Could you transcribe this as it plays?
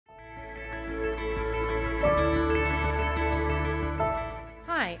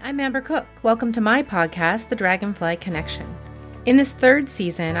I'm Amber Cook. Welcome to my podcast, The Dragonfly Connection. In this third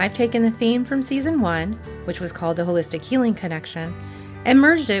season, I've taken the theme from season 1, which was called The Holistic Healing Connection, and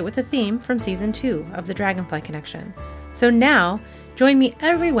merged it with the theme from season 2 of The Dragonfly Connection. So now, join me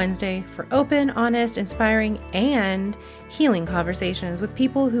every Wednesday for open, honest, inspiring, and healing conversations with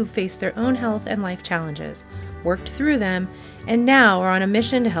people who've faced their own health and life challenges, worked through them, and now are on a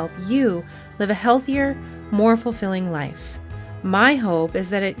mission to help you live a healthier, more fulfilling life. My hope is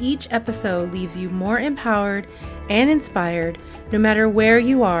that each episode leaves you more empowered and inspired, no matter where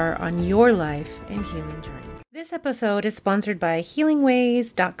you are on your life and healing journey. This episode is sponsored by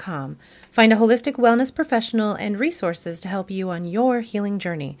HealingWaze.com. Find a holistic wellness professional and resources to help you on your healing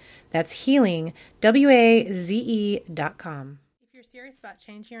journey. That's healing, WAZE.com. If you're serious about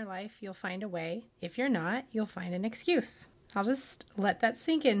changing your life, you'll find a way. If you're not, you'll find an excuse. I'll just let that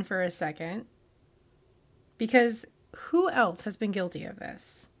sink in for a second, because who else has been guilty of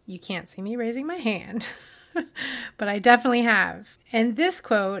this? You can't see me raising my hand, but I definitely have. And this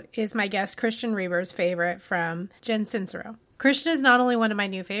quote is my guest Christian Reber's favorite from Jen Sincero. Christian is not only one of my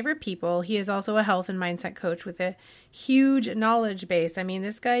new favorite people, he is also a health and mindset coach with a huge knowledge base. I mean,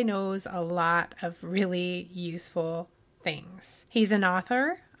 this guy knows a lot of really useful things. He's an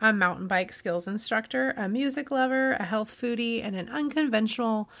author, a mountain bike skills instructor, a music lover, a health foodie, and an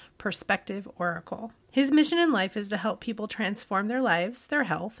unconventional perspective oracle. His mission in life is to help people transform their lives, their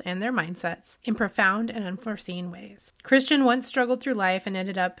health, and their mindsets in profound and unforeseen ways. Christian once struggled through life and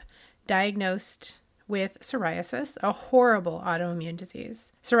ended up diagnosed with psoriasis, a horrible autoimmune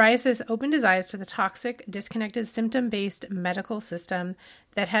disease. Psoriasis opened his eyes to the toxic, disconnected, symptom-based medical system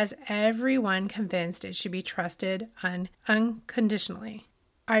that has everyone convinced it should be trusted unconditionally.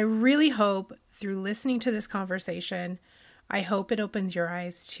 I really hope through listening to this conversation, I hope it opens your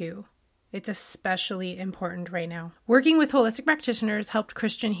eyes too. It's especially important right now. Working with holistic practitioners helped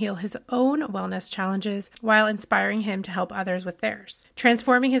Christian heal his own wellness challenges while inspiring him to help others with theirs.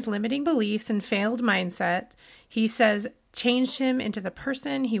 Transforming his limiting beliefs and failed mindset, he says, changed him into the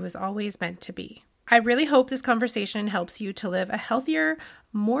person he was always meant to be. I really hope this conversation helps you to live a healthier,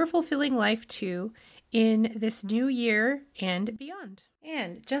 more fulfilling life too in this new year and beyond.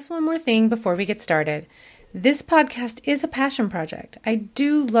 And just one more thing before we get started. This podcast is a passion project. I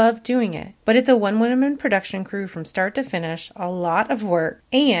do love doing it, but it's a one-woman production crew from start to finish, a lot of work,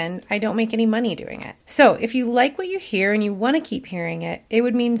 and I don't make any money doing it. So if you like what you hear and you want to keep hearing it, it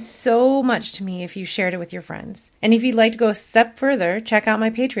would mean so much to me if you shared it with your friends. And if you'd like to go a step further, check out my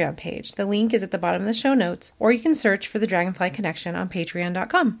Patreon page. The link is at the bottom of the show notes, or you can search for The Dragonfly Connection on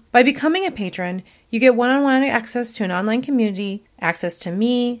patreon.com. By becoming a patron, you get one-on-one access to an online community, access to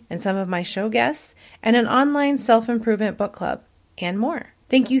me and some of my show guests, and an online self-improvement book club, and more.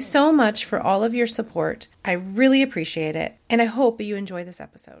 Thank you so much for all of your support. I really appreciate it, and I hope that you enjoy this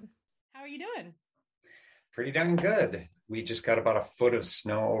episode. How are you doing? Pretty darn good. We just got about a foot of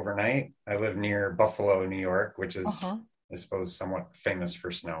snow overnight. I live near Buffalo, New York, which is, I suppose, somewhat famous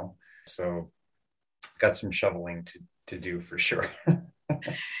for snow. So got some shoveling to do for sure.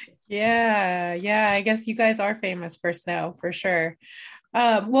 Yeah, I guess you guys are famous for snow, for sure.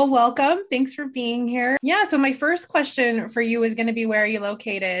 Well, welcome. Thanks for being here. Yeah, so my first question for you is going to be, where are you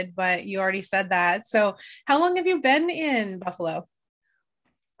located? But you already said that. So how long have you been in Buffalo?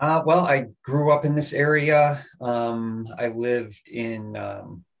 Well, I grew up in this area. I lived in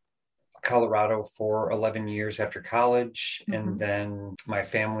Colorado for 11 years after college. And then my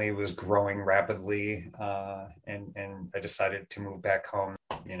family was growing rapidly. And I decided to move back home.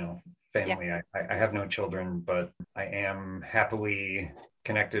 You know, family. Yeah. I have no children, but I am happily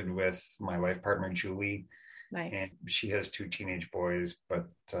connected with my life partner, Julie. Nice. And she has 2 teenage boys, but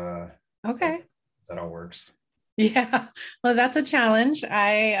okay, that all works. Yeah, well, that's a challenge.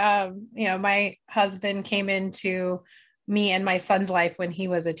 My husband came into me and my son's life when he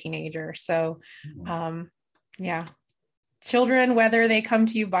was a teenager. So, children, whether they come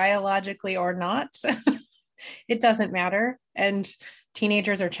to you biologically or not, it doesn't matter. And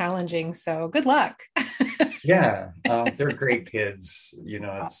teenagers are challenging. So good luck. Yeah, they're great kids. You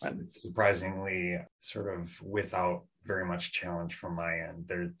know, it's surprisingly sort of without very much challenge from my end.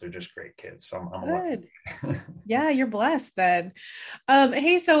 They're just great kids. So I'm good. Lucky. Yeah, you're blessed then.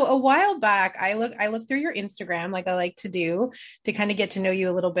 Hey, so a while back, I looked through your Instagram, like I like to do, to kind of get to know you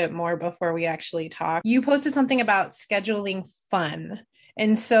a little bit more before we actually talk. You posted something about scheduling fun.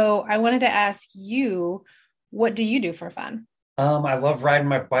 And so I wanted to ask you, what do you do for fun? I love riding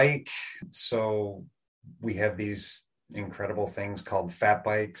my bike. So we have these incredible things called fat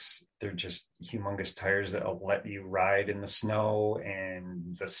bikes. They're just humongous tires that will let you ride in the snow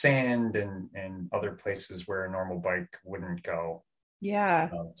and the sand and other places where a normal bike wouldn't go. Yeah.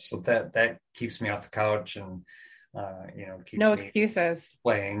 So that keeps me off the couch and keeps No me excuses.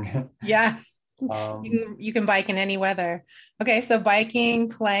 playing. Yeah. um, You can bike in any weather. Okay, so biking,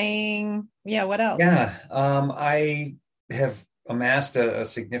 playing. Yeah, what else? yeah, I have amassed a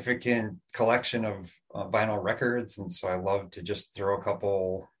significant collection of vinyl records, and so I love to just throw a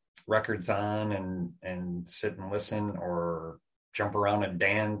couple records on and sit and listen, or jump around and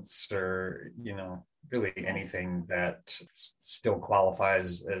dance, or really Nice. anything that still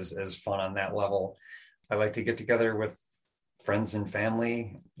qualifies as fun on that level. I like to get together with friends and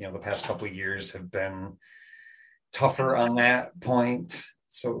family. The past couple of years have been tougher on that point.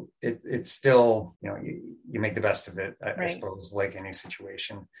 So it's still, you make the best of it, I Right. suppose, like any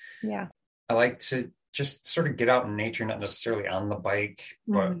situation. Yeah. I like to just sort of get out in nature, not necessarily on the bike,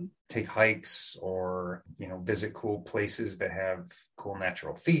 but Mhm. take hikes, or, visit cool places that have cool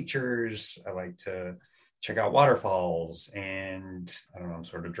natural features. I like to check out waterfalls, and I don't know, I'm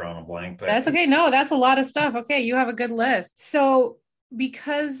sort of drawing a blank, but That's okay. No, that's a lot of stuff. Okay, you have a good list. So,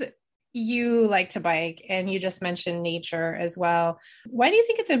 because you like to bike and you just mentioned nature as well, why do you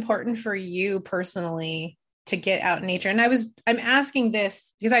think it's important for you personally to get out in nature? And I'm asking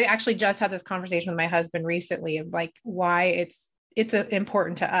this because I actually just had this conversation with my husband recently of like why it's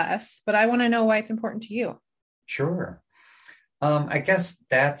important to us, but I want to know why it's important to you. sure. I guess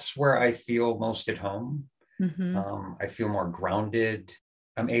that's where I feel most at home. Mm-hmm. I feel more grounded.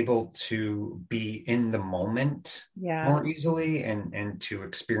 I'm able to be in the moment Yeah. more easily, and to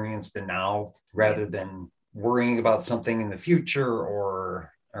experience the now Yeah. rather than worrying about something in the future,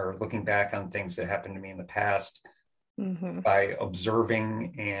 or looking back on things that happened to me in the past. Mm-hmm. By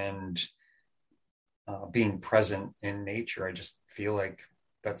observing and being present in nature, I just feel like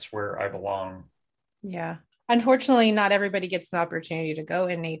that's where I belong. Yeah. Unfortunately, not everybody gets the opportunity to go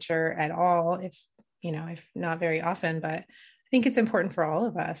in nature at all, if not very often, but I think it's important for all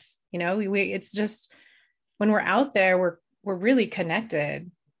of us. We it's just when we're out there, we're really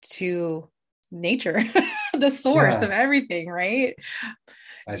connected to nature, the source of Yeah, everything, right?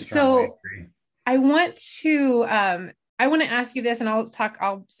 I strongly So agree. I want to I want to ask you this, and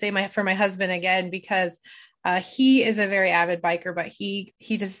I'll say my for my husband again because he is a very avid biker, but he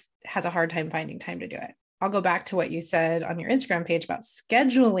just has a hard time finding time to do it. I'll go back to what you said on your Instagram page about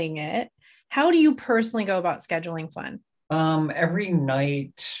scheduling it. How do you personally go about scheduling fun? Every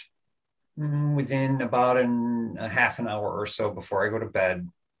night, within about a half an hour or so before I go to bed,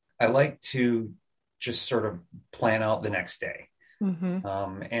 I like to just sort of plan out the next day.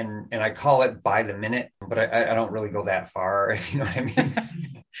 Mm-hmm. And I call it by the minute, but I don't really go that far, if you know what I mean.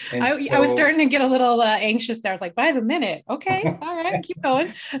 And I was so starting to get a little anxious there. I was like, by the minute. Okay. All right. Keep going.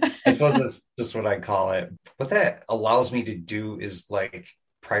 I suppose that's just what I call it. What that allows me to do is like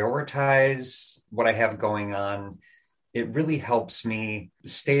prioritize what I have going on. It really helps me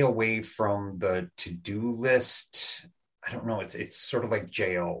stay away from the to-do list. I don't know, it's sort of like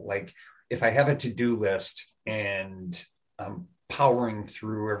jail. Like, if I have a to-do list and I'm powering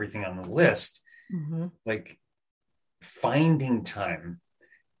through everything on the list, Mm-hmm. like, finding time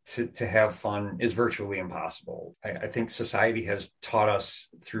to have fun is virtually impossible. I think society has taught us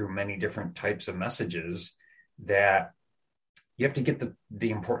through many different types of messages that you have to get the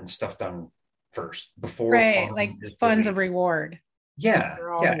important stuff done first before Right. fun Like is fun's a really. reward Yeah,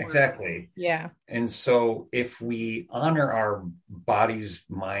 after all yeah, the work. exactly. Yeah. And so if we honor our bodies,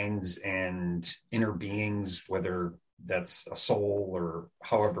 minds, and inner beings, whether that's a soul or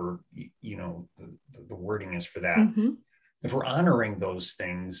however the wording is for that, Mm-hmm. if we're honoring those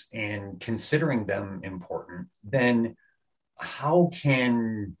things and considering them important, then how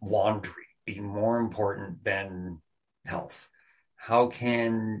can laundry be more important than health? How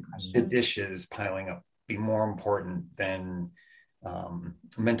can the Question. dishes piling up be more important than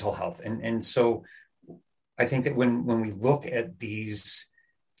mental health? And so I think that when we look at these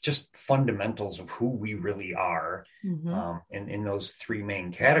just fundamentals of who we really are, Mm-hmm. in those three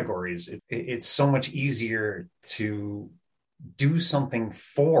main categories, it's so much easier to do something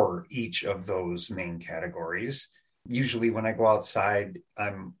for each of those main categories. Usually, when I go outside,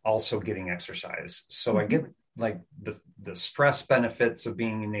 I'm also getting exercise. So I Mm-hmm. get like the stress benefits of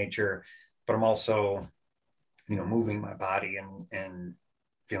being in nature, but I'm also, moving my body and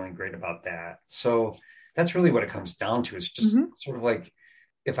feeling great about that. So that's really what it comes down to, is just Mm-hmm. sort of like,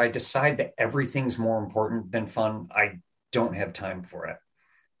 if I decide that everything's more important than fun, I don't have time for it.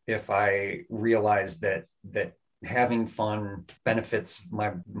 If I realize that having fun benefits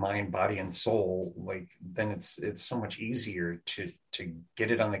my mind, body, and soul, like, then it's so much easier to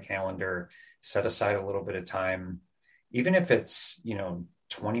get it on the calendar, set aside a little bit of time, even if it's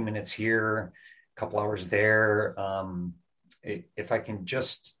 20 minutes here, a couple hours there. if I can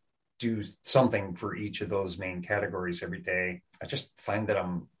just do something for each of those main categories every day, I just find that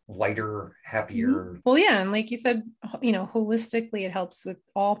I'm lighter, Mhm. happier. Well, yeah. And like you said, holistically, it helps with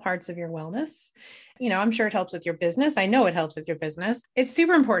all parts of your wellness. I'm sure it helps with your business. I know it helps with your business. It's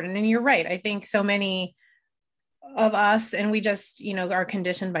super important. And you're right. I think so many of us, and we just, are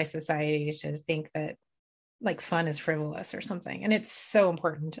conditioned by society to think that like fun is frivolous or something. And it's so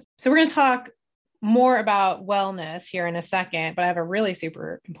important. So we're going to talk more about wellness here in a second, but I have a really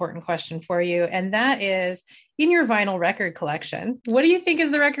super important question for you. And that is, in your vinyl record collection, what do you think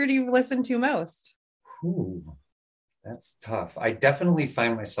is the record you've listened to most? Ooh, that's tough. I definitely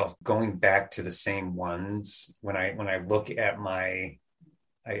find myself going back to the same ones when I look at I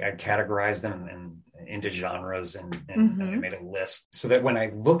categorize them into genres and I Mm-hmm. made a list so that when I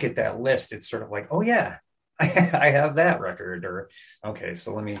look at that list, it's sort of like, oh yeah, I have that record. Or okay,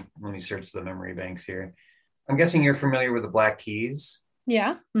 so let me search the memory banks here. I'm guessing you're familiar with the Black Keys.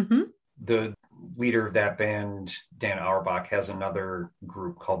 Yeah. Mm-hmm. The leader of that band, Dan Auerbach, has another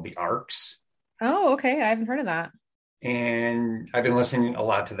group called the Arcs. Oh, okay. I haven't heard of that. And I've been listening a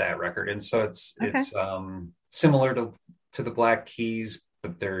lot to that record. And so Okay. it's similar to the Black Keys,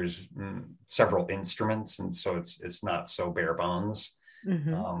 but there's several instruments, and so it's not so bare bones.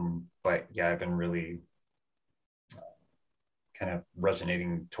 Mm-hmm. But yeah, I've been really kind of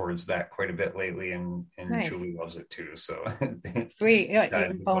resonating towards that quite a bit lately, and Nice. Julie loves it too. So Sweet. got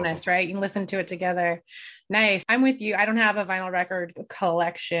into both of Bonus, them. right? You can listen to it together. Nice. I'm with you. I don't have a vinyl record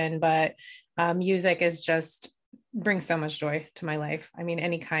collection, but music is just brings so much joy to my life. I mean,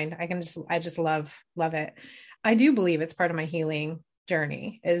 any kind. I just love it. I do believe it's part of my healing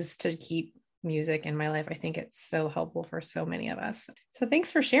journey is to keep music in my life. I think it's so helpful for so many of us. So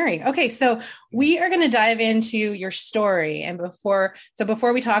thanks for sharing. Okay, so we are going to dive into your story, and before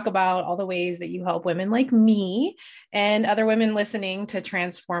we talk about all the ways that you help women like me and other women listening to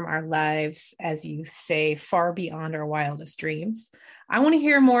transform our lives, as you say, far beyond our wildest dreams, I want to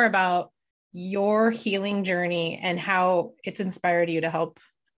hear more about your healing journey and how it's inspired you to help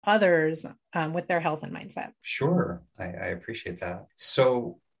others with their health and mindset. Sure, I appreciate that.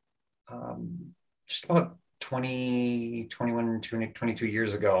 So just about 20, 21, 22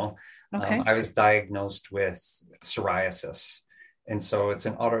 years ago, Okay. I was diagnosed with psoriasis. And so it's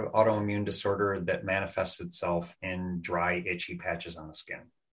an autoimmune disorder that manifests itself in dry, itchy patches on the skin.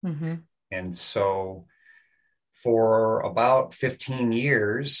 Mm-hmm. And so for about 15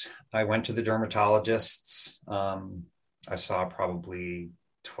 years, I went to the dermatologists. I saw probably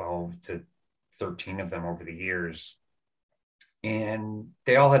 12 to 13 of them over the years, and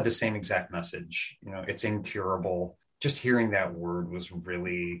they all had the same exact message. It's incurable. Just hearing that word was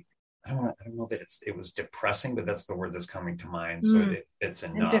really, I don't know that it was depressing, but that's the word that's coming to mind. So Mm. it it's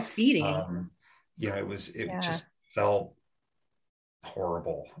And enough. defeating. It Yeah. just felt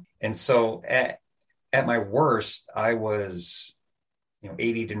horrible. And so at my worst, I was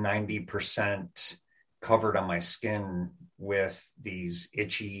 80 to 90% covered on my skin with these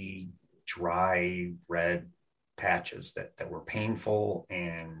itchy, dry, red patches that were painful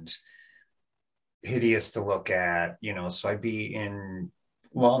and hideous to look at. So I'd be in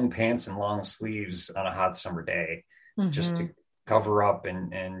long pants and long sleeves on a hot summer day just to Mm-hmm. cover up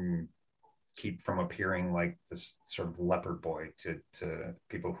and keep from appearing like this sort of leopard boy to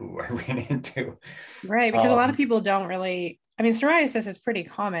people who I ran into. Right, because a lot of Um, people don't really. I mean, psoriasis is pretty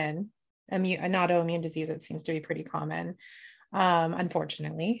common. An autoimmune disease, it seems to be pretty common.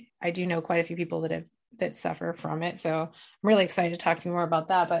 Unfortunately, I do know quite a few people that suffer from it. So I'm really excited to talk to you more about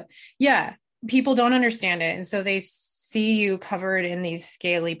that. But yeah, people don't understand it, and so they see you covered in these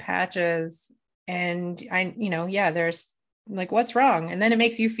scaly patches, and yeah, there's like, what's wrong? And then it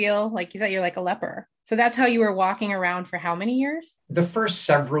makes you feel like you said you're like a leper. So that's how you were walking around for how many years? the first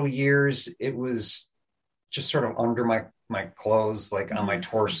several years, it was just sort of under my clothes, like on my Mm-hmm.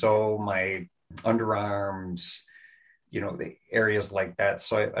 torso, my underarms, the areas like that.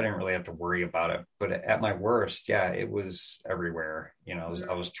 So I didn't really have to worry about it. But at my worst, yeah, it was everywhere.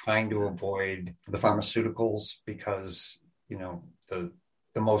 I was trying to avoid the pharmaceuticals because,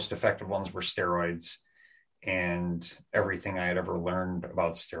 the most effective ones were steroids. And everything I had ever learned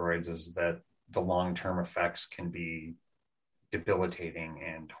about steroids is that the long-term effects can be debilitating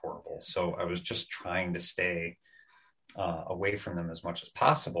and horrible. So I was just trying to stay away from them as much as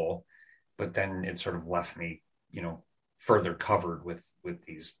possible. But then it sort of left me, further covered with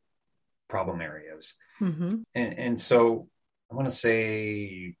these problem areas. Mm-hmm. And so I want to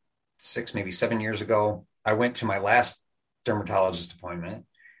say 6, maybe 7 years ago, I went to my last dermatologist appointment,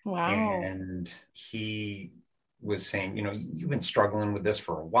 Wow. and he was saying, you've been struggling with this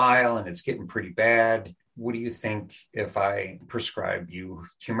for a while and it's getting pretty bad. what do you think if I prescribe you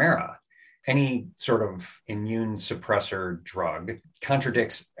Humira? Any sort of immune suppressor drug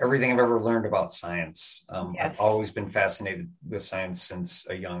contradicts everything I've ever learned about science. I've Yes. always been fascinated with science since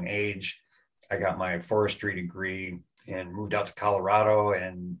a young age. I got my forestry degree and moved out to Colorado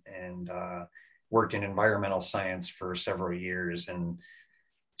and worked in environmental science for several years. And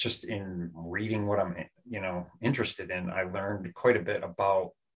just in reading what I'm, interested in, I learned quite a bit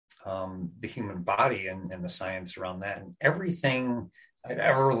about the human body and the science around that. And everything I'd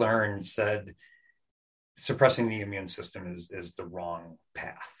ever learned said suppressing the immune system is the wrong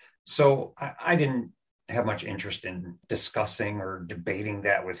path. So I didn't have much interest in discussing or debating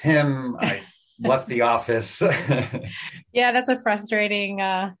that with him. I left the office. Yeah, that's a frustrating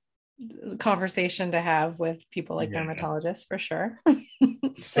conversation to have with people like Yeah. dermatologists for sure.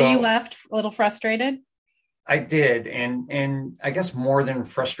 So you So left a little frustrated? I did, and I guess more than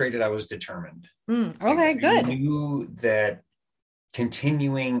frustrated, I was determined. Okay, I good. knew that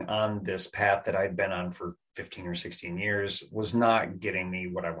continuing on this path that I'd been on for 15 or 16 years was not getting me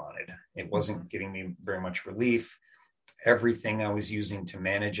what I wanted. It Mhm. wasn't getting me very much relief. Everything I was using to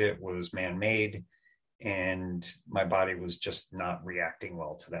manage it was man-made, and my body was just not reacting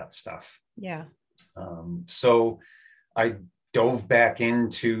well to that stuff. Yeah. So I dove back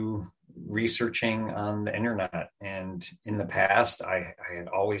into researching on the internet. And in the past, I had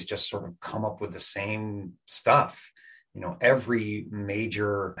always just sort of come up with the same stuff. Every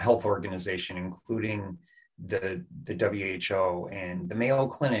major health organization, including the WHO and the Mayo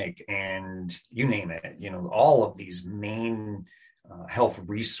Clinic, and you name it, all of these main health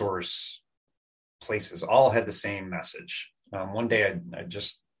resource places all had the same message. One day I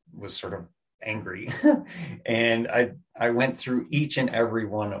just was sort of angry and I went through each and every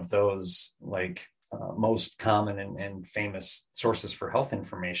one of those like most common and famous sources for health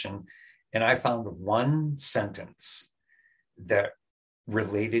information, and I found one sentence that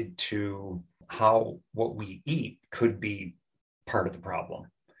related to how what we eat could be part of the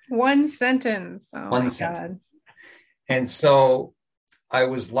problem. One sentence. Oh One my sentence. God. And so I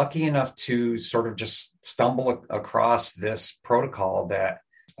was lucky enough to sort of just stumble across this protocol that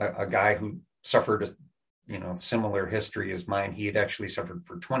a guy who suffered similar history as mine. He had actually suffered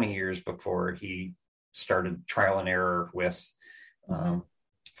for 20 years before he started trial and error with Mm-hmm.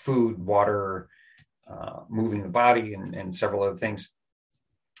 food, water, moving the body, and several other things.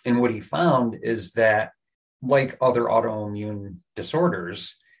 And what he found is that, like other autoimmune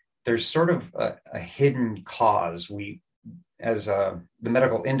disorders, there's sort of a hidden cause. The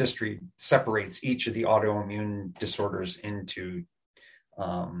medical industry separates each of the autoimmune disorders into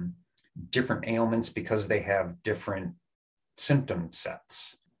different ailments because they have different symptom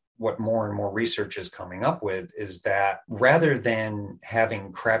sets. What more and more research is coming up with is that rather than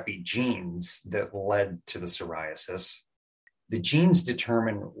having crappy genes that led to the psoriasis, the genes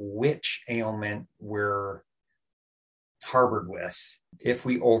determine which ailment we're harbored with if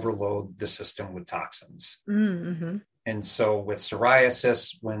we overload the system with toxins. Mm-hmm. And so with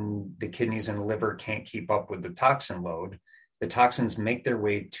psoriasis, when the kidneys and liver can't keep up with the toxin load, the toxins make their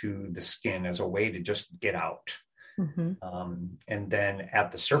way to the skin as a way to just get out. Mm-hmm. And then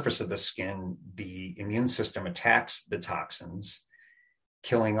at the surface of the skin, the immune system attacks the toxins,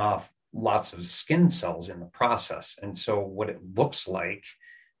 killing off lots of skin cells in the process. And so what it looks like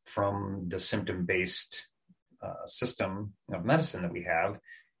from the symptom-based system of medicine that we have,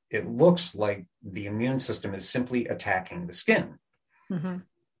 it looks like the immune system is simply attacking the skin. Mm-hmm.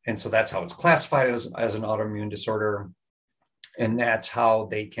 And so that's how it's classified as an autoimmune disorder. And that's how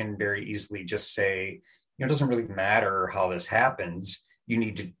they can very easily just say, it doesn't really matter how this happens. You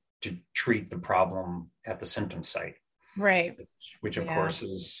need to treat the problem at the symptom site. Right. Which of course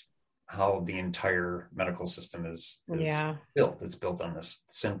is how the entire medical system is built. It's built on this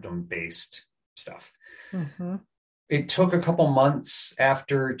symptom-based stuff. Mm-hmm. It took a couple months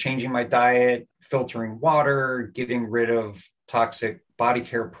after changing my diet, filtering water, getting rid of toxic body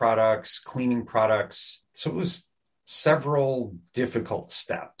care products, cleaning products. So it was several difficult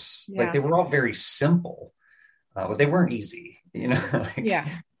steps. Like they were all very simple, but they weren't easy,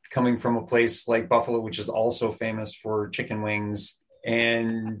 coming from a place like Buffalo, which is also famous for chicken wings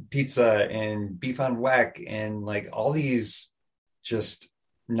and pizza and beef on weck and like all these just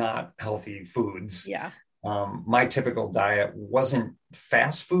not healthy foods. Yeah. My typical diet wasn't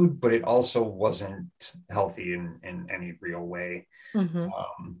fast food, but it also wasn't healthy in any real way. Mm-hmm.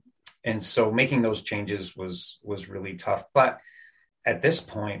 And so making those changes was really tough. But at this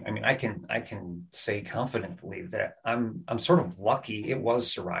point, I mean, I can say confidently that I'm sort of lucky it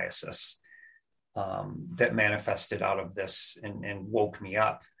was psoriasis that manifested out of this and woke me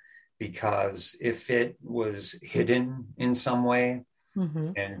up, because if it was hidden in some way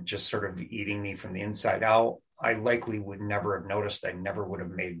Mm-hmm. and just sort of eating me from the inside out, I likely would never have noticed. I never would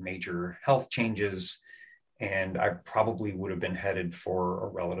have made major health changes. And I probably would have been headed for a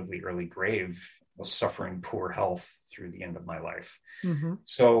relatively early grave, was suffering poor health through the end of my life. Mm-hmm.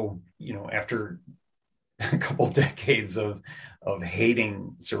 So, after a couple decades of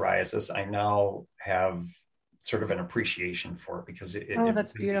hating psoriasis, I now have sort of an appreciation for it because Oh, it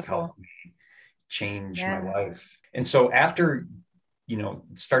that's really beautiful. helped me change my Yeah. life. And so after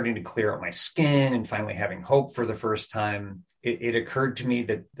starting to clear up my skin and finally having hope for the first time, it occurred to me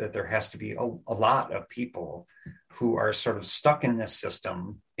that there has to be a lot of people who are sort of stuck in this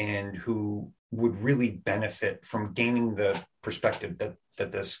system and who would really benefit from gaining the perspective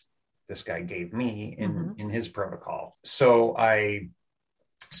that this guy gave me Mm-hmm. in his protocol. So I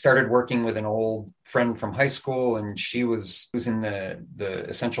started working with an old friend from high school, and she was in the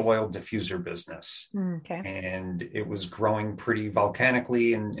essential oil diffuser business, Okay. and it was growing pretty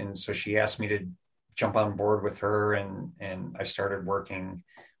volcanically. And so she asked me to jump on board with her, and I started working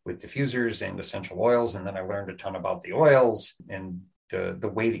with diffusers and essential oils. And then I learned a ton about the oils and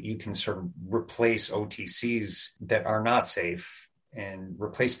the way that you can sort of replace OTCs that are not safe and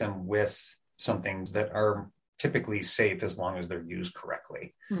replace them with something that are typically safe as long as they're used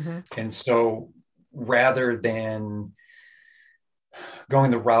correctly. Mm-hmm. And so rather than going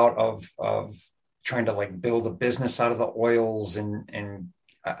the route of trying to like build a business out of the oils, and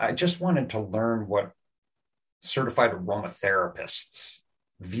I just wanted to learn what certified aromatherapists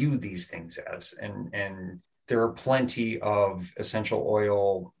view these things as. And there are plenty of essential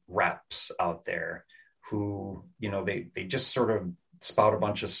oil reps out there who, they just sort of spout a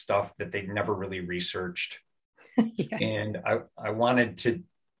bunch of stuff that they never really researched. Yes. And I wanted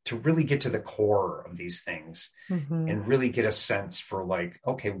to really get to the core of these things Mm-hmm. and really get a sense for like,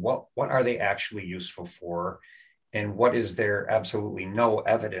 okay, what are they actually useful for, and what is there absolutely no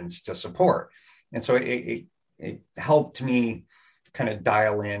evidence to support. And so it helped me kind of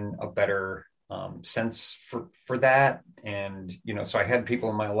dial in a better sense for that. And so I had people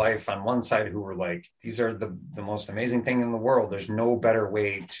in my life on one side who were like, these are the most amazing thing in the world, there's no better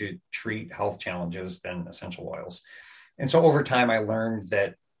way to treat health challenges than essential oils. And so over time I learned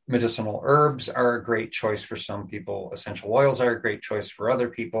that medicinal herbs are a great choice for some people, essential oils are a great choice for other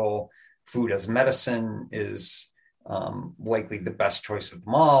people, food as medicine is likely the best choice of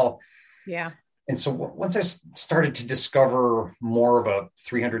them all. Yeah. And so once I started to discover more of a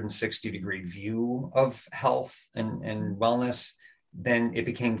 360-degree view of health and wellness, then it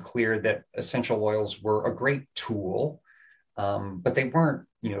became clear that essential oils were a great tool, but they weren't,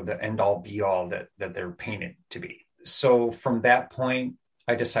 the end all be all that they're painted to be. So from that point,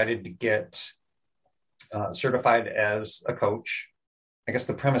 I decided to get certified as a coach. I guess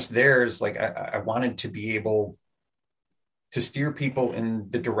the premise there is like I wanted to be able to steer people in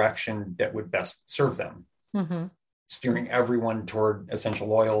the direction that would best serve them. Mm-hmm. Steering everyone toward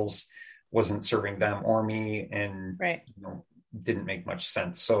essential oils wasn't serving them or me, and Right. didn't make much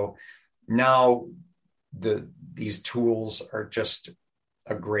sense. So now these tools are just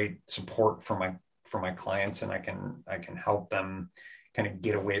a great support for my clients, and I can help them kind of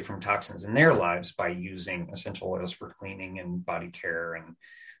get away from toxins in their lives by using essential oils for cleaning and body care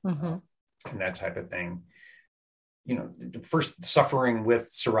Mm-hmm. and that type of thing. First suffering with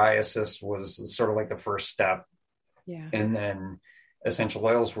psoriasis was sort of like the first step. Yeah. And then essential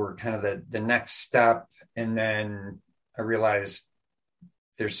oils were kind of the next step. And then I realized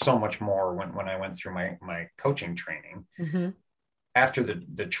there's so much more when I went through my coaching training. Mm-hmm. After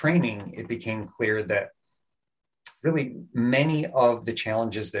the training, it became clear that really many of the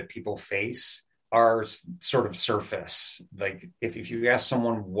challenges that people face are sort of surface. Like if you ask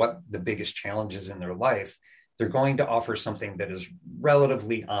someone what the biggest challenge is in their life, they're going to offer something that is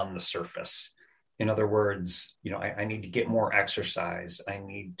relatively on the surface. In other words, I need to get more exercise. I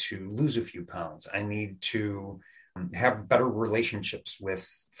need to lose a few pounds. I need to have better relationships with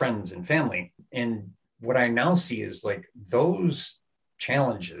friends and family. And what I now see is like those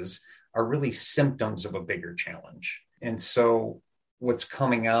challenges are really symptoms of a bigger challenge. And so what's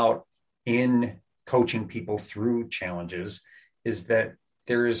coming out in coaching people through challenges is that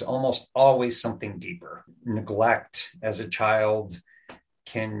there is almost always something deeper. Neglect as a child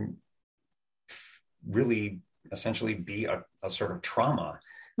can really essentially be a sort of trauma.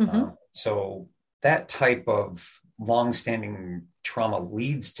 Mm-hmm. So that type of longstanding trauma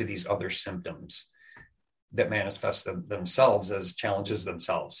leads to these other symptoms that manifest themselves as challenges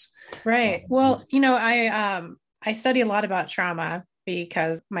themselves. Right. Well, I study a lot about trauma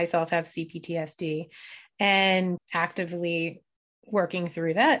because myself have CPTSD, and actively working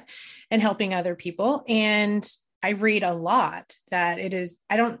through that and helping other people. And I read a lot that it is,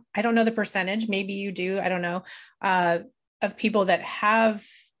 I don't know the percentage, maybe you do, I don't know, of people that have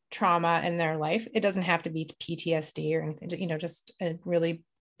trauma in their life. It doesn't have to be PTSD or anything, just a really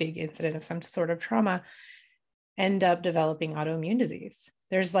big incident of some sort of trauma, end up developing autoimmune disease.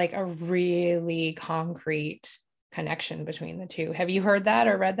 There's like a really concrete connection between the two. Have you heard that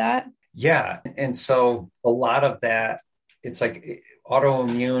or read that? Yeah. And so a lot of that, it's like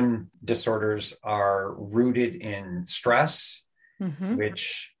autoimmune disorders are rooted in stress, Mm-hmm.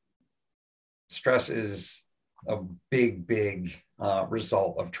 which stress is a big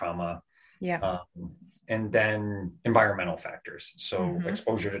result of trauma. Yeah. And then environmental factors. So Mm-hmm.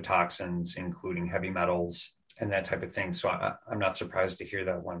 exposure to toxins, including heavy metals and that type of thing. So I'm not surprised to hear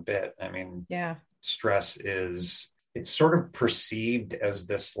that one bit. I mean, Yeah. stress it's sort of perceived as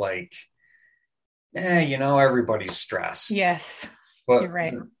this like, everybody's stressed. Yes. You're But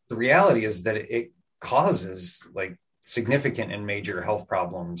right. the reality is that it causes like significant and major health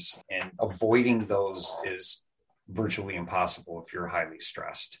problems, and avoiding those is virtually impossible if you're highly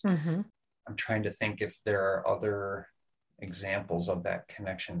stressed. Mm-hmm. I'm trying to think if there are other examples of that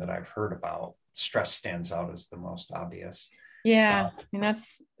connection that I've heard about. Stress stands out as the most obvious. Yeah. And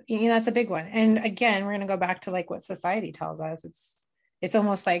that's a big one. And again, we're going to go back to like what society tells us. It's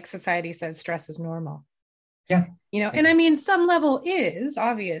almost like society says stress is normal. Yeah. And I mean, some level is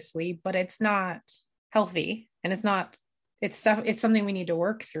obviously, but it's not healthy, and it's stuff, it's something we need to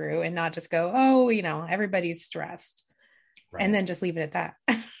work through and not just go, oh, everybody's stressed, Right. and then just leave it at that.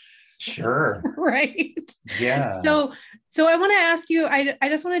 Sure. Right. Yeah. So I want to ask you, I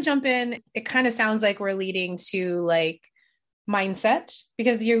just want to jump in. It kind of sounds like we're leading to like mindset,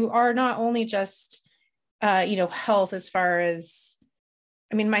 because you are not only just, health as far as,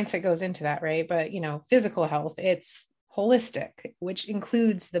 I mean, mindset goes into that, right? But, physical health, it's holistic, which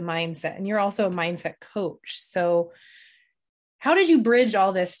includes the mindset. And you're also a mindset coach. So how did you bridge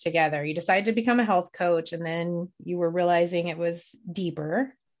all this together? You decided to become a health coach, and then you were realizing it was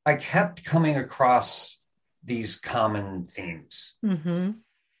deeper. I kept coming across these common themes. Mm-hmm.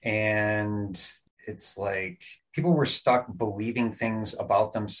 And it's like people were stuck believing things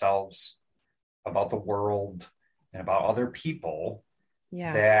about themselves, about the world, and about other people,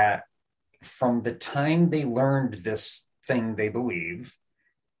 Yeah. that from the time they learned this thing they believe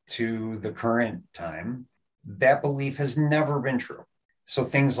to the current time, that belief has never been true. So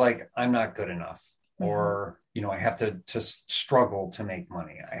things like, I'm not good enough, or, I have to struggle to make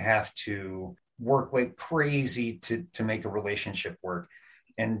money. I have to work like crazy to make a relationship work.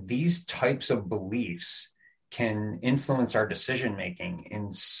 And these types of beliefs can influence our decision making in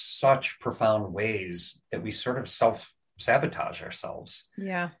such profound ways that we sort of self-sabotage ourselves.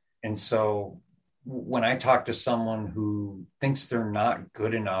 Yeah. And so when I talk to someone who thinks they're not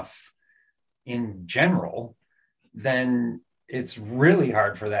good enough in general, then it's really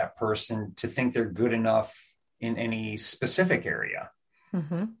hard for that person to think they're good enough in any specific area.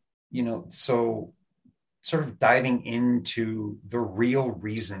 Mm-hmm. So sort of diving into the real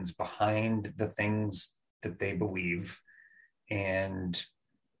reasons behind the things that they believe, and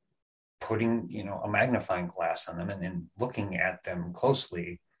putting, a magnifying glass on them and looking at them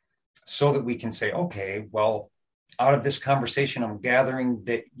closely, so that we can say, okay, well, out of this conversation, I'm gathering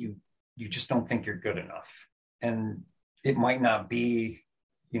that you just don't think you're good enough. And it might not be,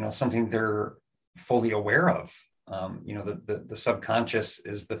 something they're fully aware of. The subconscious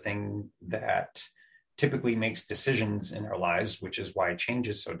is the thing that typically makes decisions in our lives, which is why change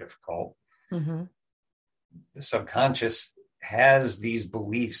is so difficult. Mm-hmm. The subconscious has these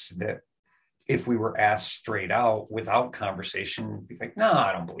beliefs that if we were asked straight out without conversation, we'd be like, no,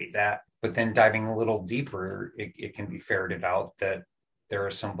 I don't believe that. But then diving a little deeper, it can be ferreted out that there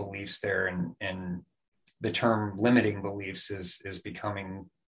are some beliefs there, and the term limiting beliefs is becoming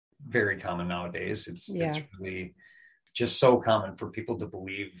very common nowadays. It's really just so common for people to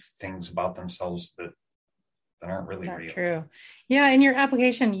believe things about themselves that aren't really Not real. true. Yeah. In your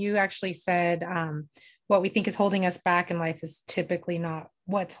application, you actually said, what we think is holding us back in life is typically not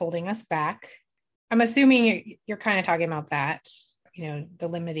what's holding us back. I'm assuming you're kind of talking about that, the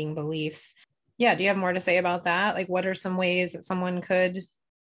limiting beliefs. Yeah. Do you have more to say about that? Like, what are some ways that someone could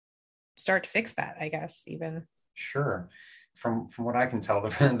start to fix that, I guess, even? Sure. From what I can tell,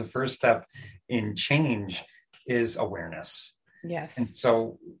 the first step in change is awareness. Yes. And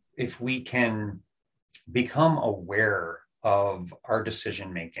so if we can become aware of our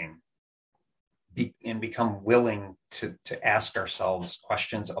decision making, and become willing to ask ourselves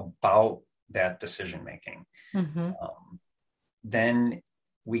questions about that decision making, then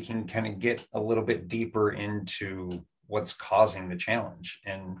we can kind of get a little bit deeper into what's causing the challenge.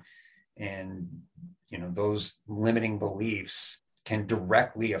 And those limiting beliefs can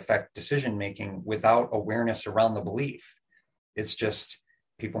directly affect decision making without awareness around the belief. It's just,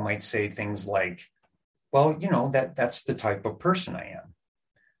 people might say things like, well, that's the type of person I am,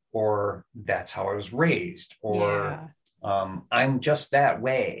 or that's how I was raised, or I'm just that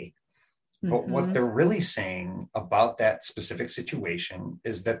way. But what they're really saying about that specific situation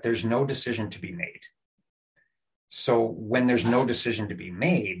is that there's no decision to be made. So when there's no decision to be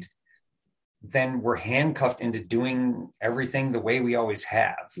made, then we're handcuffed into doing everything the way we always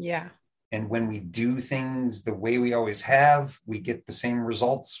have. Yeah. And when we do things the way we always have, we get the same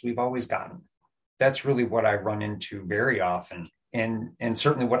results we've always gotten. That's really what I run into very often. And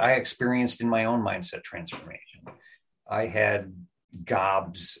certainly what I experienced in my own mindset transformation. I had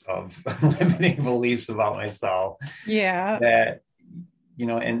gobs of limiting beliefs about myself. Yeah. That,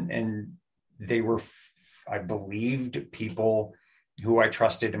 and they were, I believed people who I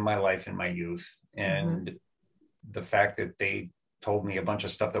trusted in my life in my youth. And the fact that they told me a bunch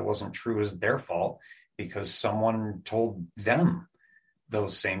of stuff that wasn't true is their fault, because someone told them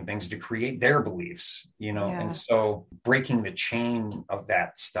those same things to create their beliefs, And so breaking the chain of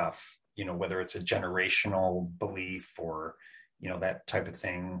that stuff, whether it's a generational belief or, that type of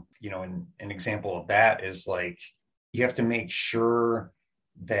thing, and an example of that is like, you have to make sure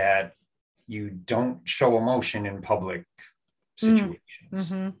that you don't show emotion in public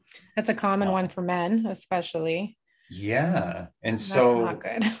situations. That's a common one for men, especially. Yeah. And That's so not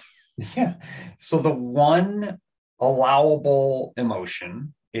good. Yeah. So the one allowable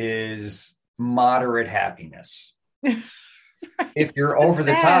emotion is moderate happiness. If you're over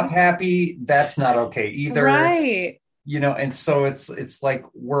the top happy, that's not okay either. Right. And so it's like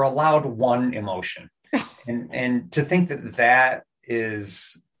we're allowed one emotion. and to think that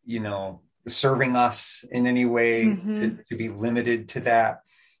is, serving us in any way to be limited to that.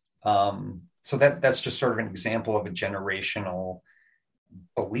 So that's just sort of an example of a generational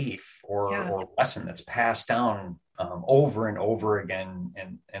belief or lesson that's passed down over and over again,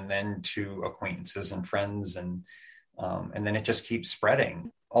 and then to acquaintances and friends, and then it just keeps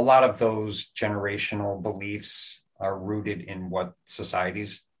spreading. A lot of those generational beliefs are rooted in what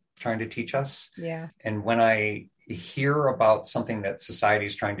society's trying to teach us. Yeah. And when I hear about something that society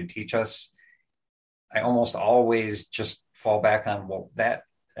is trying to teach us, I almost always just fall back on, well, that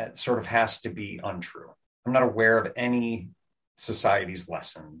sort of has to be untrue. I'm not aware of any society's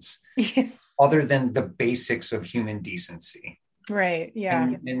lessons other than the basics of human decency. Right.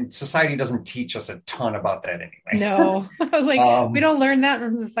 Yeah. And society doesn't teach us a ton about that anyway. No. I was like, we don't learn that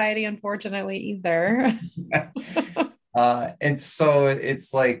from society, unfortunately, either. And so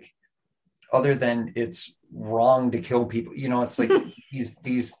it's like, other than it's wrong to kill people, it's like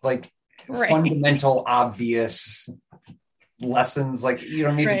these like fundamental, obvious lessons. Like, you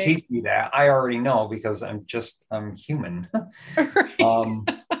don't need to teach me that. I already know, because I'm human.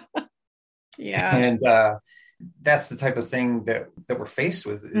 Yeah. And that's the type of thing that we're faced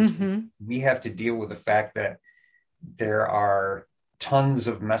with, is we have to deal with the fact that there are tons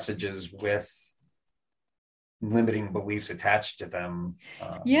of messages with limiting beliefs attached to them.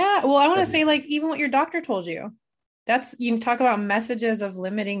 Well, I want to say, like, even what your doctor told you, you talk about messages of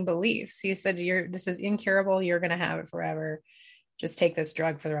limiting beliefs. He said, this is incurable. You're going to have it forever. Just take this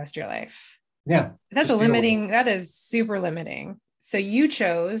drug for the rest of your life. Yeah. That's that is super limiting. So you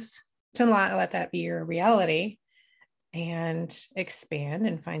chose to not let that be your reality and expand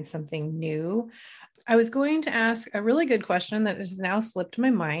and find something new. I was going to ask a really good question that has now slipped my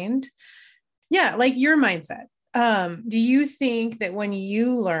mind. Yeah, like your mindset. Do you think that when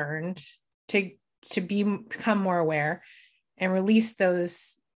you learned to become more aware and release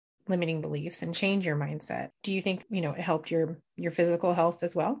those limiting beliefs and change your mindset, do you think, it helped your physical health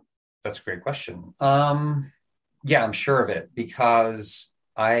as well? That's a great question. Yeah, I'm sure of it, because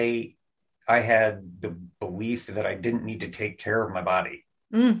I had the belief that I didn't need to take care of my body.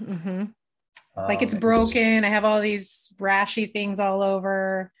 Like, it's broken. I have all these rashy things all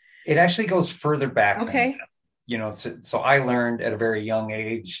over. It actually goes further back. Okay. Than that. So I learned at a very young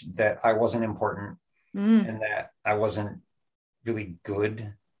age that I wasn't important and that I wasn't really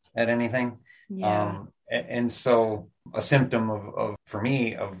good at anything. Yeah. And so a symptom of for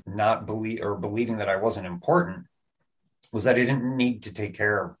me of not believing that I wasn't important was that I didn't need to take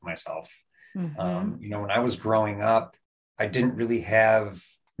care of myself. When I was growing up, I didn't really have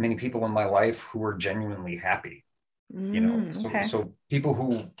many people in my life who were genuinely happy. So people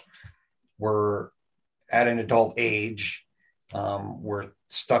who were at an adult age were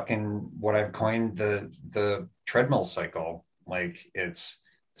stuck in what I've coined the treadmill cycle. Like, it's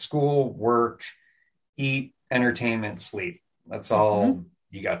school, work, eat, entertainment, sleep. That's Hmm. all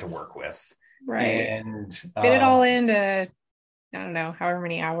you got to work with. Right. And Fit it all into, I don't know, however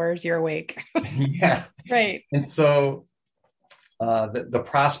many hours you're awake. yeah. Right. And so the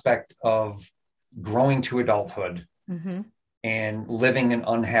prospect of growing to adulthood Hmm. and living an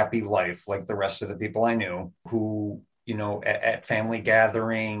unhappy life like the rest of the people I knew who, at family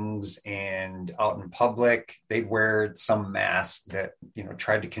gatherings and out in public, they'd wear some mask that,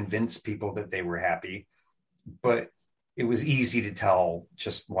 tried to convince people that they were happy. But it was easy to tell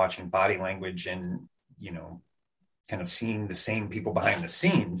just watching body language and, you know, kind of seeing the same people behind the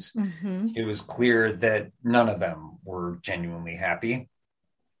scenes. Hmm. It was clear that none of them were genuinely happy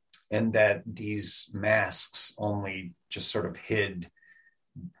and that these masks only just sort of hid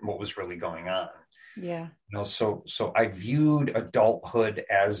what was really going on. Yeah. So I viewed adulthood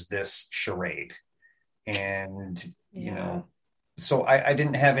as this charade. And, Yeah. so I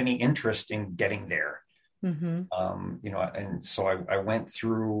didn't have any interest in getting there. Hmm. And so I went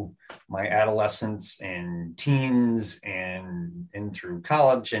through my adolescence and teens and through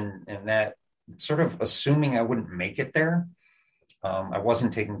college and that sort of assuming I wouldn't make it there. I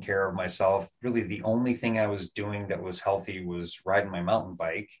wasn't taking care of myself. Really, the only thing I was doing that was healthy was riding my mountain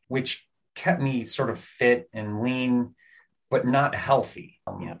bike, which kept me sort of fit and lean, but not healthy.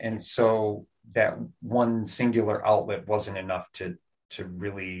 Yeah. And so that one singular outlet wasn't enough to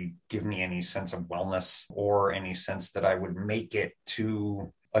really give me any sense of wellness or any sense that I would make it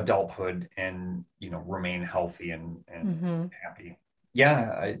to adulthood and remain healthy and Hmm. happy.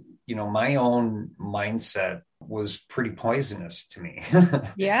 Yeah, my own mindset was pretty poisonous to me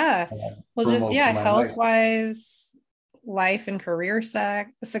Yeah. Well, for just, most yeah, of my health life. wise, life and career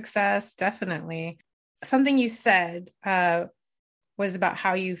success, definitely. Something you said was about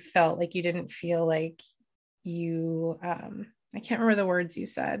how you felt like you didn't feel like I can't remember the words you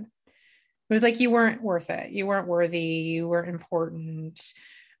said. It was like you weren't worth it. You weren't worthy. You weren't important.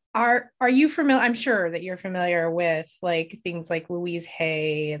 Are you familiar? I'm sure that you're familiar with like things like Louise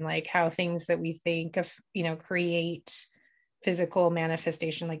Hay and like how things that we think of, create physical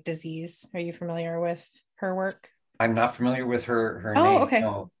manifestation like disease. Are you familiar with her work? I'm not familiar with her Oh, name, okay.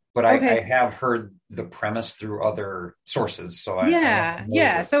 no, but I Okay. have heard the premise through other sources, so I am Yeah. familiar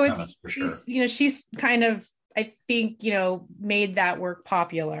Yeah. with the So it's premise for she's, sure. she's kind of, I think, made that work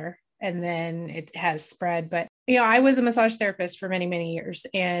popular and then it has spread. But, I was a massage therapist for many, many years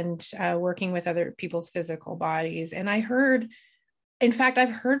and working with other people's physical bodies. And in fact,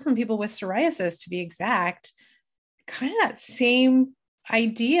 I've heard from people with psoriasis to be exact, kind of that same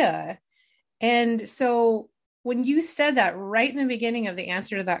idea. And so when you said that right in the beginning of the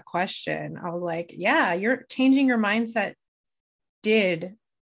answer to that question, I was like, yeah, you're changing your mindset did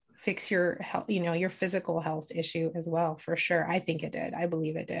fix your health, your physical health issue as well, for sure. I think it did. I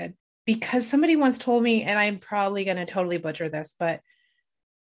believe it did. Because somebody once told me, and I'm probably going to totally butcher this, but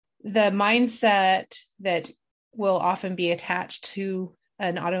the mindset that will often be attached to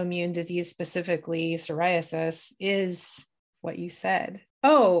an autoimmune disease, specifically psoriasis, is what you said.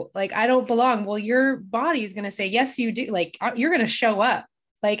 Oh, like I don't belong. Well, your body is going to say, yes, you do. Like you're going to show up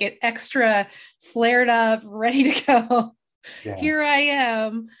like it extra flared up, ready to go. Yeah, Here I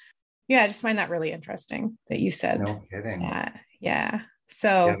am. Yeah, I just find that really interesting that you said no kidding. that. Yeah. Yeah,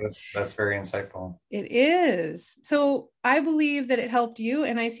 So that's very insightful. it is. So I believe that it helped you.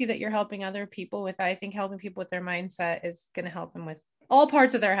 And I see that you're helping other people with, I think helping people with their mindset is going to help them with all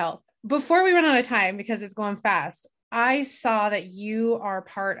parts of their health. Before we run out of time, because it's going fast, I saw that you are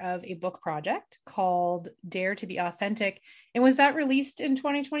part of a book project called Dare to Be Authentic. And was that released in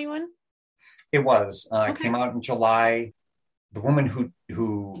 2021? It was. It Okay. came out in July. The woman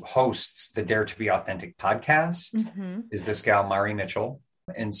who hosts the Dare to Be Authentic podcast Mm-hmm. is this gal Mari Mitchell,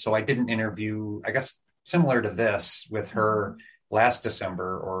 and so I did an interview, I guess similar to this, with her Mm-hmm. last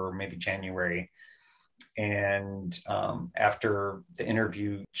December or maybe January. And after the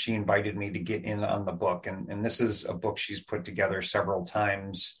interview, she invited me to get in on the book, and this is a book she's put together several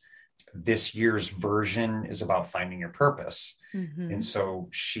times. This year's version is about finding your purpose, and Mm-hmm. so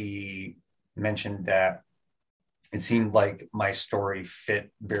she mentioned that it seemed like my story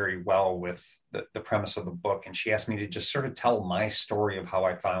fit very well with the premise of the book. And she asked me to just sort of tell my story of how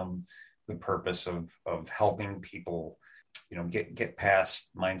I found the purpose of helping people, get past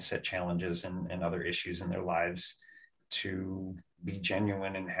mindset challenges and other issues in their lives to be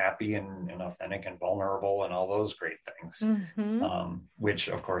genuine and happy and authentic and vulnerable and all those great things. Mm-hmm. Which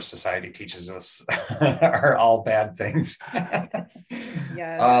of course society teaches us are all bad things.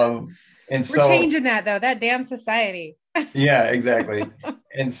 Yes. um, and We're so changing that though, that damn society. yeah, exactly.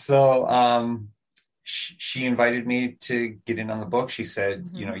 And so she invited me to get in on the book. She said,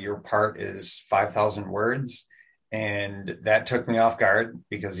 Mm-hmm. your part is 5,000 words. And that took me off guard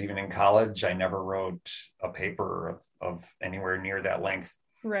because even in college, I never wrote a paper of anywhere near that length.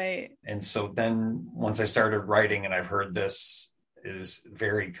 Right. And so then once I started writing, and I've heard this is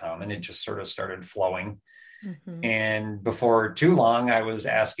very common, it just sort of started flowing. Mm-hmm. And before too long, I was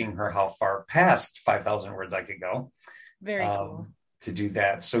asking her how far past 5,000 words I could go Very cool. to do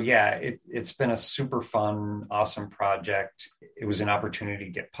that. So yeah, it's been a super fun, awesome project. It was an opportunity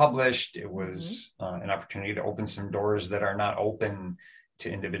to get published. It was an opportunity to open some doors that are not open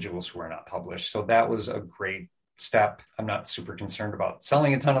to individuals who are not published. So that was a great step. I'm not super concerned about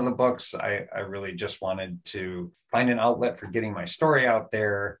selling a ton of the books. I really just wanted to find an outlet for getting my story out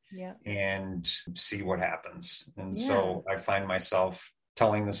there Yeah. and see what happens. And Yeah. so I find myself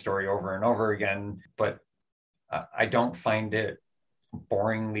telling the story over and over again, but I don't find it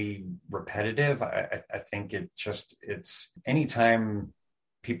boringly repetitive. I think it's anytime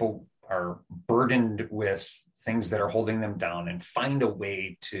people are burdened with things that are holding them down and find a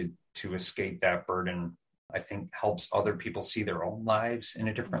way to escape that burden, I think helps other people see their own lives in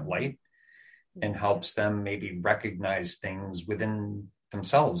a different light and helps them maybe recognize things within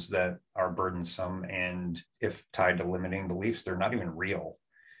themselves that are burdensome. And if tied to limiting beliefs, they're not even real.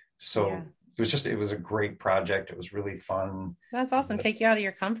 So it was a great project. It was really fun. That's awesome. Take you out of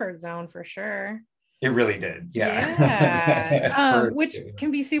your comfort zone for sure. It really did. Yeah. Which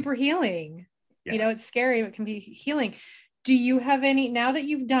can be super healing. Yeah. It's scary, but it can be healing. Do you have any, now that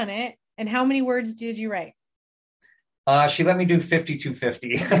you've done it, and how many words did you write? She let me do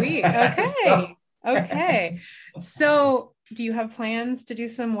 5250. Sweet. Okay. Okay. So do you have plans to do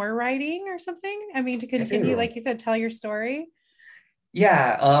some more writing or something? I mean, to continue, like you said, tell your story.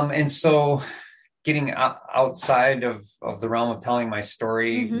 Yeah. And so getting outside of the realm of telling my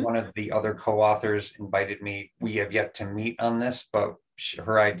story, one of the other co-authors invited me. We have yet to meet on this, but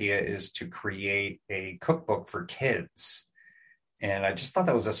her idea is to create a cookbook for kids. And I just thought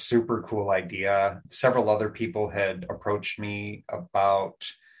that was a super cool idea. Several other people had approached me about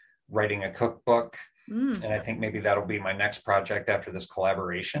writing a cookbook. And I think maybe that'll be my next project after this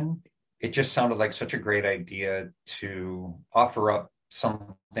collaboration. It just sounded like such a great idea to offer up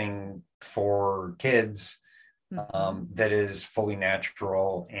something for kids that is fully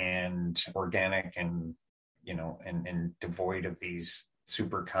natural and organic and, and devoid of these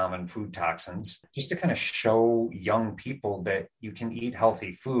super common food toxins, just to kind of show young people that you can eat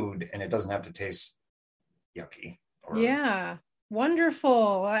healthy food and it doesn't have to taste yucky. Yeah.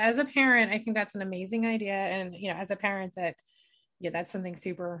 Wonderful. As a parent, I think that's an amazing idea. And, as a parent that's something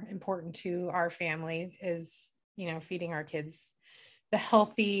super important to our family is, feeding our kids the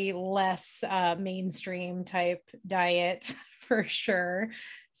healthy, less mainstream type diet for sure.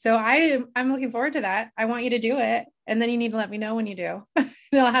 So I'm looking forward to that. I want you to do it. And then you need to let me know when you do.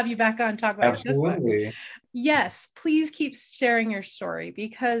 Then I'll have you back on, talk about your cookbook. Yes, please keep sharing your story,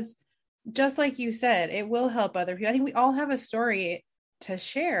 because just like you said, it will help other people. I think we all have a story to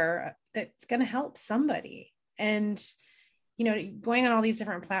share that's going to help somebody. And, going on all these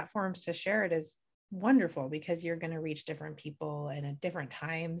different platforms to share it is wonderful, because you're going to reach different people and at different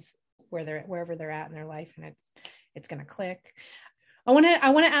times wherever they're at in their life, and it's going to click. I want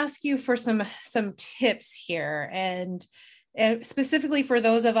to ask you for some tips here, and specifically for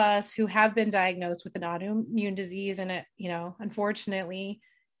those of us who have been diagnosed with an autoimmune disease, and it, unfortunately,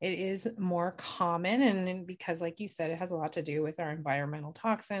 it is more common, and because, like you said, it has a lot to do with our environmental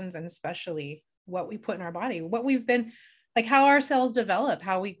toxins, and especially what we put in our body, what we've been, like how our cells develop,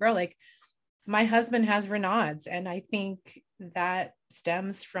 how we grow. Like my husband has Raynaud's, and I think that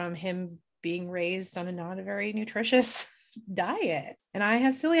stems from him being raised on a not a very nutritious diet. And I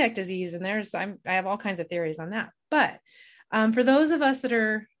have celiac disease, and I have all kinds of theories on that. But for those of us that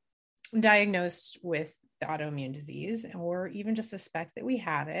are diagnosed with the autoimmune disease, or even just suspect that we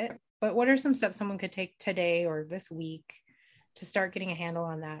have it, but what are some steps someone could take today or this week to start getting a handle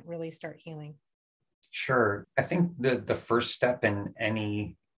on that, really start healing? Sure. I think the first step in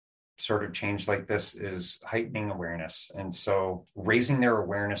any sort of change like this is heightening awareness. And so raising their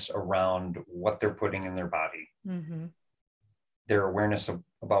awareness around what they're putting in their body, their awareness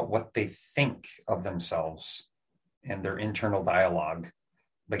about what they think of themselves and their internal dialogue.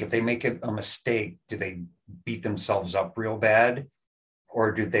 Like if they make a mistake, do they beat themselves up real bad?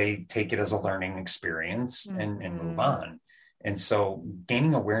 Or do they take it as a learning experience and move on? And so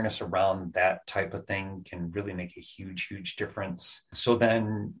gaining awareness around that type of thing can really make a huge, huge difference. So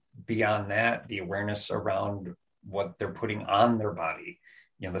then beyond that, the awareness around what they're putting on their body,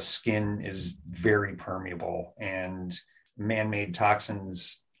 the skin is very permeable, and man-made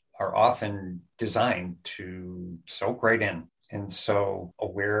toxins are often designed to soak right in. And so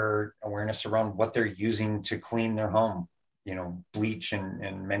awareness around what they're using to clean their home, bleach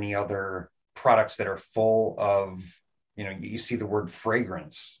and many other products that are full of, you see the word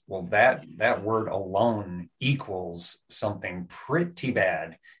fragrance. Well, that word alone equals something pretty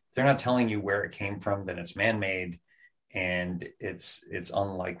bad. If they're not telling you where it came from, then it's man-made, and it's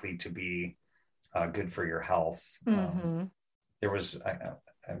unlikely to be good for your health. There was,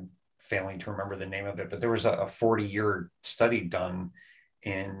 I'm failing to remember the name of it, but there was a 40-year study done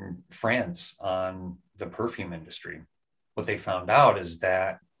in France on the perfume industry. What they found out is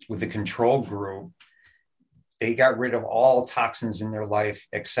that with the control group, they got rid of all toxins in their life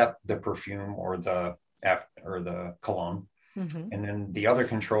except the perfume or the cologne. And then the other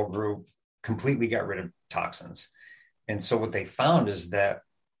control group completely got rid of toxins. And so what they found is that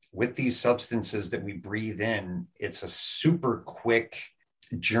with these substances that we breathe in, it's a super quick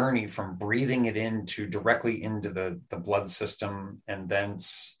journey from breathing it into directly into the blood system and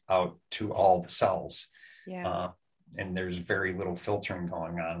thence out to all the cells. And there's very little filtering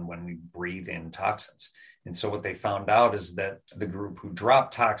going on when we breathe in toxins. And so what they found out is that the group who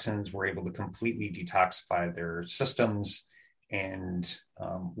dropped toxins were able to completely detoxify their systems and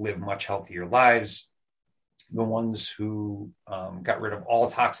live much healthier lives. The ones who got rid of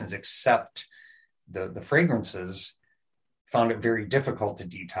all toxins except the fragrances found it very difficult to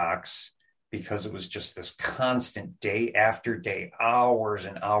detox because it was just this constant day after day, hours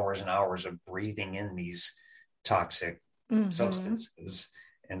and hours and hours of breathing in these toxic substances.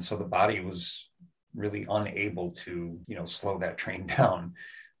 And so the body was really unable to, slow that train down.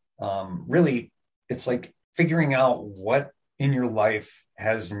 Really, it's like figuring out what in your life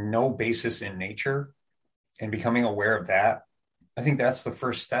has no basis in nature and becoming aware of that. I think that's the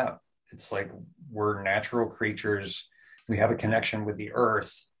first step. It's like we're natural creatures. We have a connection with the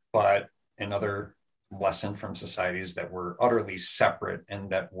earth, but another lesson from society is that we're utterly separate and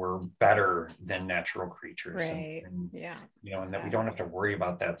that we're better than natural creatures. Right. And exactly. And that we don't have to worry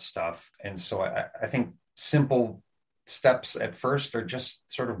about that stuff. And so I think simple steps at first are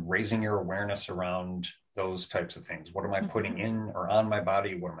just sort of raising your awareness around those types of things. What am I putting in or on my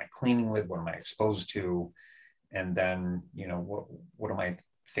body? What am I cleaning with? What am I exposed to? And then, what am I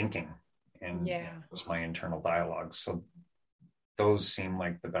thinking? And what's my internal dialogue? So those seem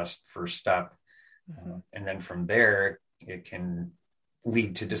like the best first step. And then from there, it can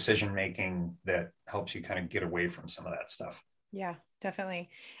lead to decision making that helps you kind of get away from some of that stuff. Yeah, definitely.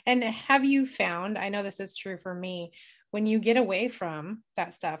 And have you found, I know this is true for me, when you get away from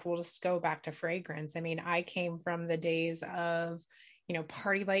that stuff, we'll just go back to fragrance. I mean, I came from the days of,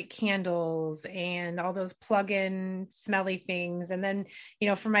 party light candles and all those plug-in smelly things. And then,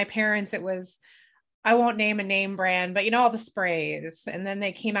 for my parents, it was, I won't name a name brand, but all the sprays. And then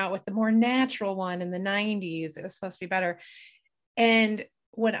they came out with the more natural one in the 90s. It was supposed to be better. And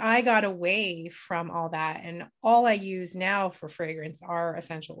when I got away from all that and all I use now for fragrance are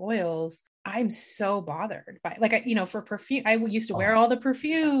essential oils, I'm so bothered by for perfume. I used to wear all the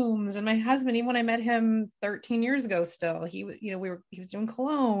perfumes, and my husband, even when I met him 13 years ago, still, he was, he was doing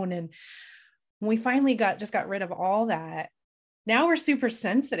cologne. And when we finally got rid of all that, now we're super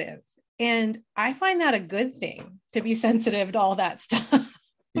sensitive. And I find that a good thing to be sensitive to all that stuff.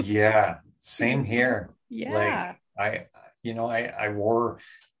 Yeah, same here. Yeah. Like I wore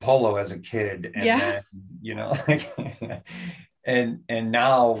polo as a kid, and then, and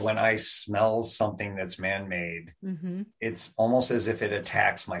now when I smell something that's man-made, it's almost as if it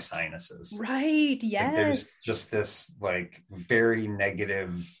attacks my sinuses. Right. Yes. Like there's just this very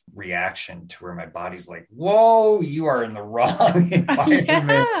negative reaction to where my body's like, whoa, you are in the wrong environment.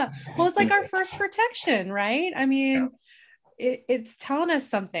 Yeah. Well, it's like our first protection, right? I mean, it's telling us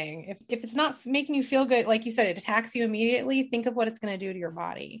something. If it's not making you feel good, like you said, it attacks you immediately. Think of what it's going to do to your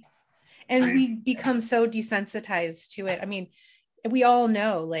body. And we become so desensitized to it. I mean, we all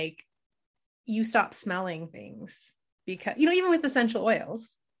know, you stop smelling things because, even with essential oils,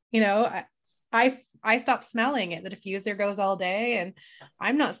 I stopped smelling it. The diffuser goes all day and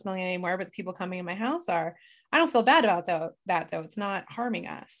I'm not smelling it anymore, but the people coming in my house are. I don't feel bad about that though. It's not harming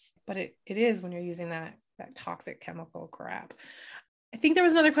us, but it is when you're using that toxic chemical crap. I think there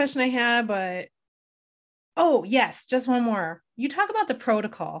was another question I had, but oh yes, just one more. You talk about the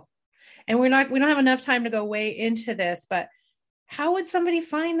protocol, and we don't have enough time to go way into this, but how would somebody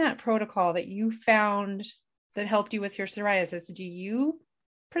find that protocol that you found that helped you with your psoriasis? Do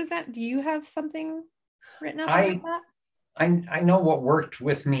you have something written up about that? I know what worked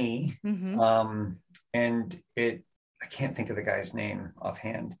with me. And I can't think of the guy's name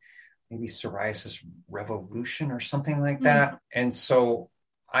offhand, maybe Psoriasis Revolution or something like that. And so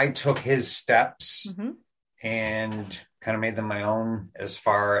I took his steps Mm-hmm. and kind of made them my own as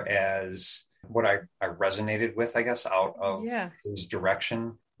far as what I resonated with, I guess, out of Yeah. his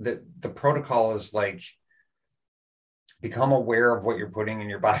direction. The protocol is like become aware of what you're putting in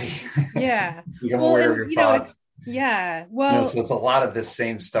your body, Yeah. become Well, aware of and your it's, thoughts. yeah. So Well, it's a lot of the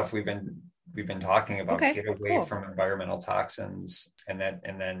same stuff we've been talking about. okay, Get away cool. from environmental toxins and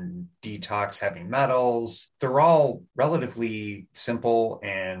then detox heavy metals. They're all relatively simple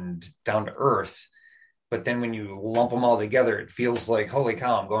and down to earth. But then when you lump them all together, it feels like, holy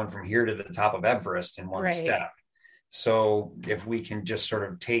cow, I'm going from here to the top of Everest in one Right. step. So if we can just sort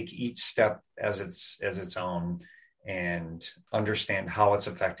of take each step as its own and understand how it's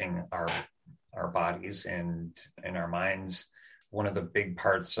affecting our bodies and our minds. One of the big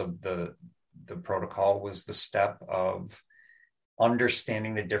parts of the protocol was the step of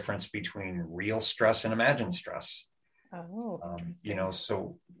understanding the difference between real stress and imagined stress. Oh, interesting.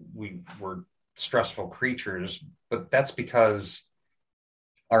 So we were stressful creatures, but that's because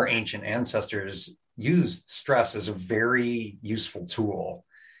our ancient ancestors used stress as a very useful tool.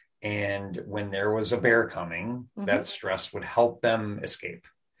 And when there was a bear coming, Mm-hmm. that stress would help them escape.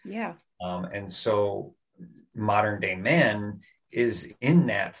 Yeah. And so modern day man is in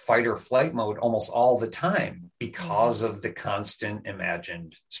that fight or flight mode almost all the time because Mm-hmm. of the constant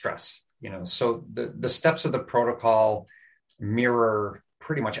imagined stress. So the steps of the protocol mirror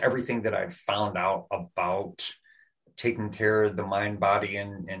pretty much everything that I've found out about taking care of the mind, body,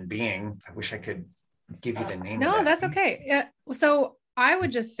 and being. I wish I could give you the name of No, that. that's okay. Yeah. So I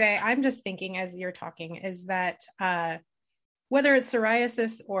would just say, I'm just thinking as you're talking, is that whether it's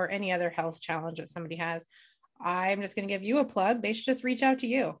psoriasis or any other health challenge that somebody has, I'm just going to give you a plug. They should just reach out to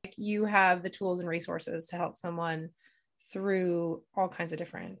you. You have the tools and resources to help someone through all kinds of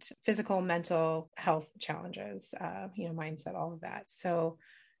different physical, mental health challenges, mindset, all of that. So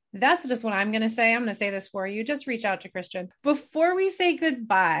that's just what I'm going to say. I'm going to say this for you. Just reach out to Christian. Before we say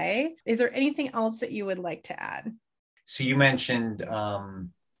goodbye, is there anything else that you would like to add? So you mentioned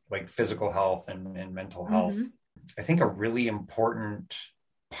like physical health and mental health. Mm-hmm. I think a really important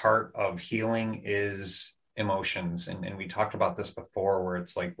part of healing is emotions. And we talked about this before, where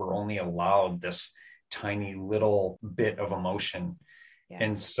it's like we're only allowed this tiny little bit of emotion. Yeah.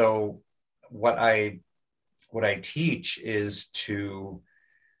 And so what I teach is to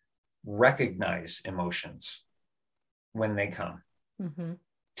recognize emotions when they come. Mm-hmm.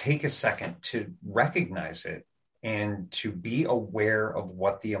 Take a second to recognize it and to be aware of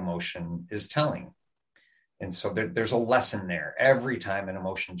what the emotion is telling. And so there's a lesson there. Every time an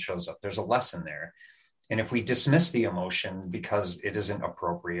emotion shows up, there's a lesson there. And if we dismiss the emotion because it isn't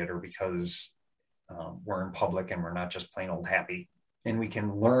appropriate or because we're in public and we're not just plain old happy, and we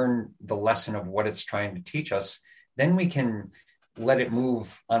can learn the lesson of what it's trying to teach us, then we can let it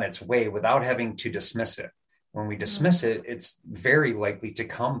move on its way without having to dismiss it. When we dismiss it, it's very likely to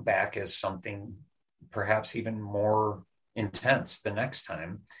come back as something perhaps even more intense the next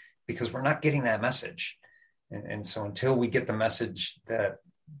time because we're not getting that message. And so until we get the message that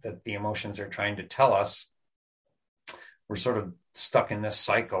the emotions are trying to tell us, we're sort of stuck in this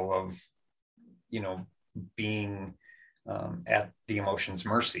cycle of, being at the emotions'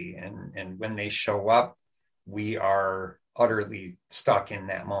 mercy. And when they show up, we are utterly stuck in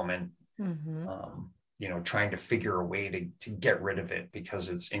that moment, Mm-hmm. trying to figure a way to get rid of it because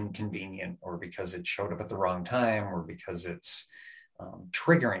it's inconvenient or because it showed up at the wrong time or because it's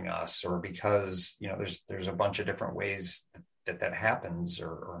triggering us or because, there's a bunch of different ways that happens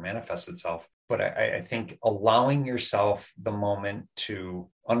or manifests itself. But I think allowing yourself the moment to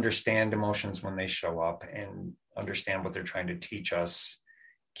understand emotions when they show up and understand what they're trying to teach us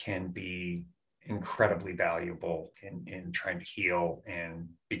can be incredibly valuable in trying to heal and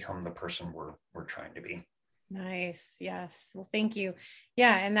become the person we're trying to be. Nice. Yes. Well, thank you.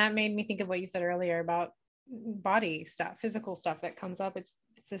 Yeah. And that made me think of what you said earlier about body stuff, physical stuff that comes up. It's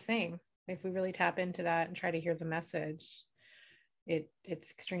the same. If we really tap into that and try to hear the message,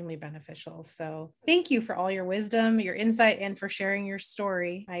 it's extremely beneficial. So thank you for all your wisdom, your insight, and for sharing your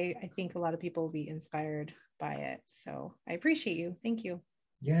story. I think a lot of people will be inspired by it. So I appreciate you. Thank you.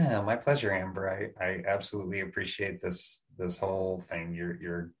 Yeah, my pleasure, Amber. I absolutely appreciate this whole thing.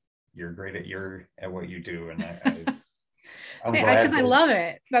 You're great at what you do, and I'm Because glad I that, love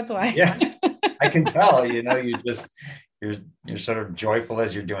it. That's why. yeah, I can tell. You're sort of joyful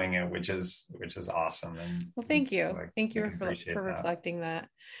as you're doing it, which is awesome. Well, And thank so you. Thank I you can for appreciate that. reflecting that.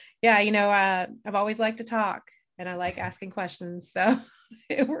 Yeah, I've always liked to talk and I like asking questions, so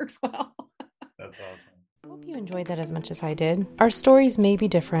it works well. That's awesome. hope you enjoyed that as much as I did. Our stories may be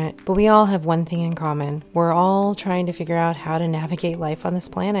different, but we all have one thing in common. We're all trying to figure out how to navigate life on this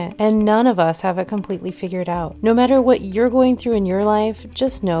planet, and none of us have it completely figured out. No matter what you're going through in your life,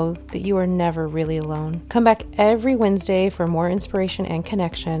 just know that you are never really alone. Come back every Wednesday for more inspiration and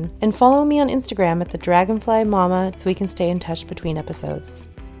connection, and follow me on Instagram at the Dragonfly Mama so we can stay in touch between episodes.